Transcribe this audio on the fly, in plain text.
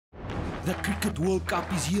The Cricket World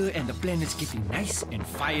Cup is here and the planet's getting nice and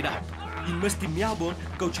fired up. In Misty Melbourne,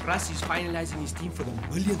 Coach Russ is finalising his team for the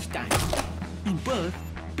millionth time. In Perth,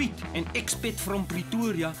 Pete, an expat from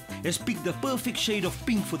Pretoria, has picked the perfect shade of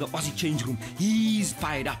pink for the Aussie change room. He's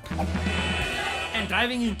fired up. And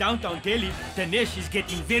driving in downtown Delhi, Dinesh is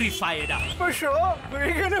getting very fired up. For sure,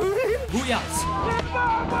 we're gonna win. Who else?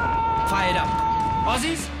 Fired up.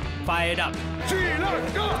 Aussies? Fired up. Sri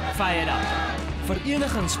Lanka! Fired up.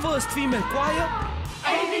 Vereniging's first female choir?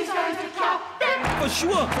 Anything's going to clap. For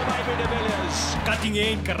sure. Cutting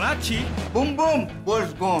hair in Karachi? Boom, boom,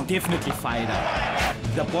 ball's gone. Definitely fired up.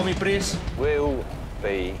 The Pommy Press? Will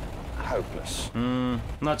be hopeless.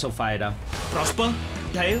 Not so fired up. Prosper?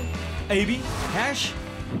 Dale? AB? Hash?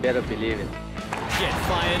 Better believe it. Get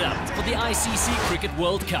fired up for the ICC Cricket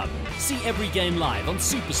World Cup. See every game live on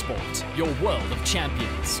SuperSport, your world of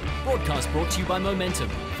champions. Broadcast brought to you by Momentum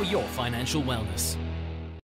for your financial wellness.